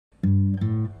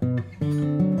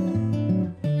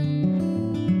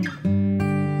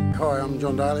I'm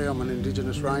John Daly. I'm an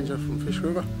Indigenous Ranger from Fish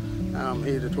River. I'm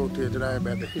here to talk to you today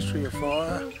about the history of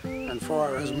fire and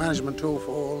fire as a management tool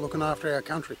for looking after our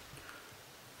country.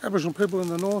 Aboriginal people in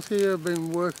the north here have been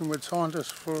working with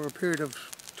scientists for a period of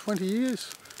 20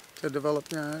 years to develop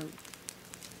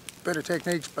better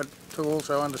techniques, but to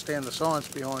also understand the science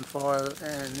behind fire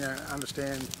and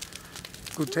understand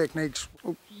good techniques.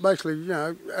 Well, basically,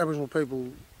 Aboriginal people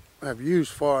have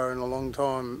used fire in a long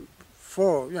time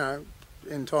for,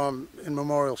 in time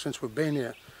immemorial since we've been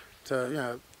here,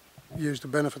 to, use the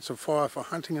benefits of fire for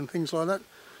hunting and things like that.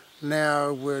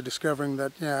 Now we're discovering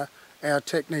that, our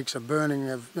techniques of burning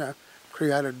have,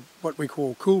 created what we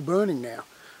call cool burning now.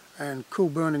 And cool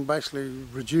burning basically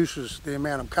reduces the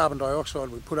amount of carbon dioxide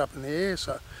we put up in the air.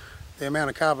 So the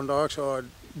amount of carbon dioxide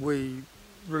we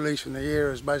release in the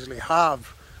air is basically halved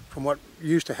from what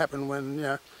used to happen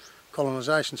when,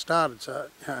 colonisation started. So,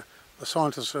 the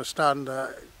scientists are starting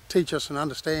to teach us and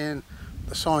understand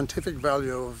the scientific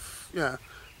value of,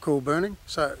 cool burning.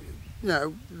 So,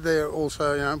 they're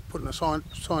also, putting a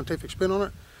scientific spin on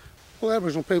it. Well,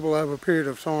 Aboriginal people over a period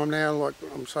of time now, like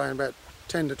I'm saying about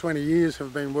 10 to 20 years,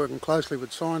 have been working closely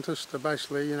with scientists to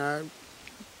basically,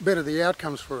 better the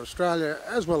outcomes for Australia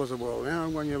as well as the world.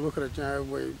 When you look at it,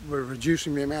 we're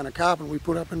reducing the amount of carbon we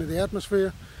put up into the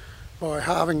atmosphere by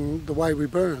halving the way we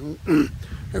burn.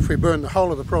 If we burn the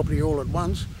whole of the property all at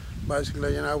once,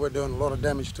 basically, we're doing a lot of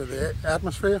damage to the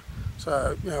atmosphere.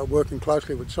 So, working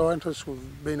closely with scientists,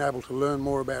 we've been able to learn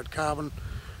more about carbon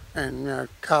and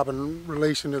carbon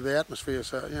release into the atmosphere.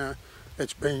 So,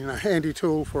 it's been a handy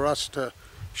tool for us to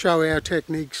show our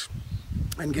techniques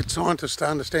and get scientists to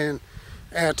understand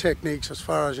our techniques as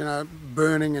far as,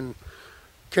 burning and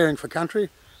caring for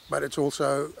country. But it's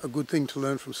also a good thing to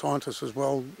learn from scientists as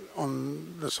well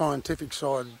on the scientific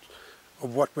side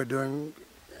of what we're doing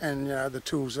and the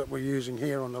tools that we're using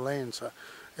here on the land. So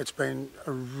it's been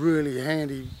a really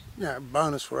handy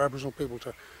bonus for Aboriginal people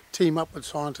to team up with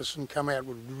scientists and come out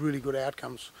with really good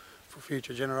outcomes for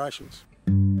future generations.